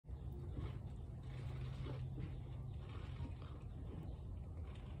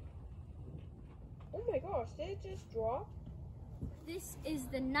Oh my gosh, did it just drop? This is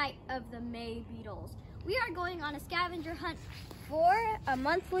the night of the May beetles. We are going on a scavenger hunt for a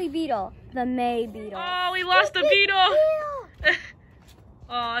monthly beetle, the May beetle. Oh, we lost the beetle!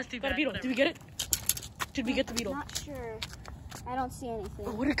 Oh, that's too bad. Got a beetle. Did we get it? Did we get the beetle? Not sure. I don't see anything.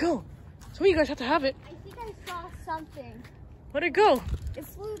 Oh, where'd it go? Some of you guys have to have it. I think I saw something. Where'd it go? It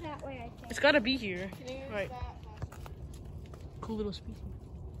flew that way, I think. It's gotta be here. Right. Cool little species.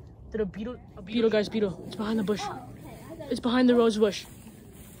 Did a beetle, guys, beetle. It's behind the bush. Oh, okay. It's behind the rose bush.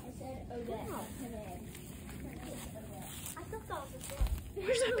 I said Odette. I thought that was a jet.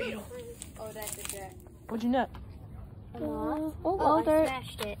 Where's that beetle? Oh, that's a jet. What'd you net? I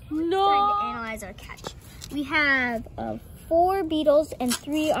smashed it. No. Trying to analyze our catch. We have 4 beetles and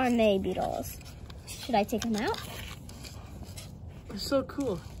 3 are May beetles. Should I take them out? It's so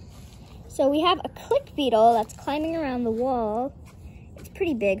cool. So we have a click beetle that's climbing around the wall. It's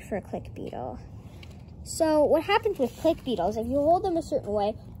pretty big for a click beetle. So what happens with click beetles, if you hold them a certain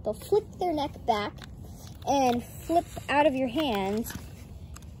way, they'll flick their neck back and flip out of your hands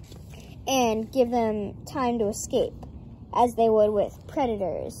and give them time to escape, as they would with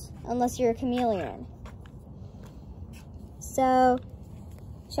predators, unless you're a chameleon. So,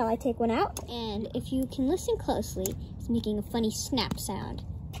 shall I take one out? And if you can listen closely, it's making a funny snap sound.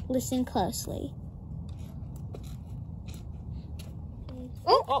 Listen closely.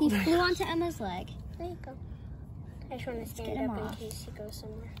 Oh, he flew onto Emma's leg. There you go. I just want to stand up in case he goes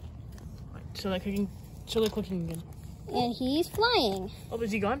somewhere. So they're clicking again. And he's flying. Oh,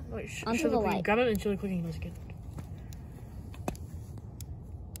 is he gone? Wait, onto the light. Grab him and show the clicking noise again.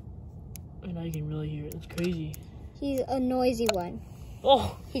 Oh, now you can really hear it. It's crazy. He's a noisy one.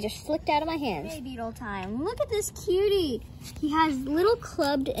 Oh! He just flicked out of my hands. May beetle time. Look at this cutie. He has little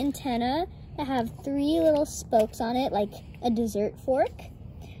clubbed antennae that have 3 little spokes on it, like a dessert fork.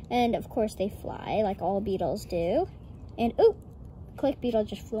 And of course they fly, like all beetles do. And oh, click beetle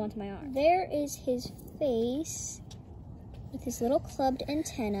just flew onto my arm. There is his face with his little clubbed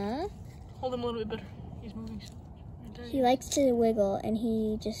antenna. Hold him a little bit better. He's moving. He likes to wiggle, and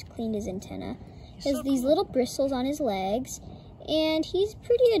he just cleaned his antenna. He has these little bristles on his legs, and he's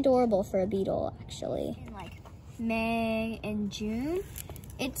pretty adorable for a beetle, actually. In like May and June.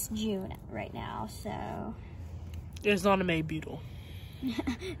 It's June right now, so. It's not a May beetle.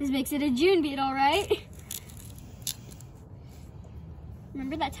 This makes it a June beetle, right?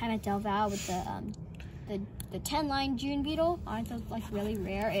 Remember that time at Del Val with the 10-line June beetle? Aren't those like really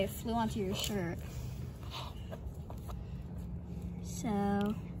rare? It flew onto your shirt.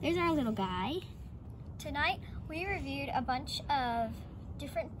 So there's our little guy. Tonight we reviewed a bunch of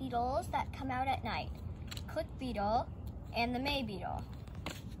different beetles that come out at night. Click beetle and the May beetle.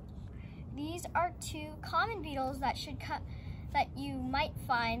 These are 2 common beetles that that you might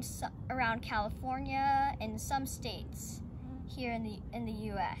find around California and some states here in the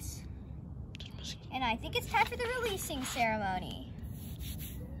U.S. And I think it's time for the releasing ceremony.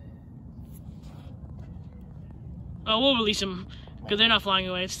 Oh, we'll release them because they're not flying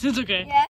away. It's okay. Yeah.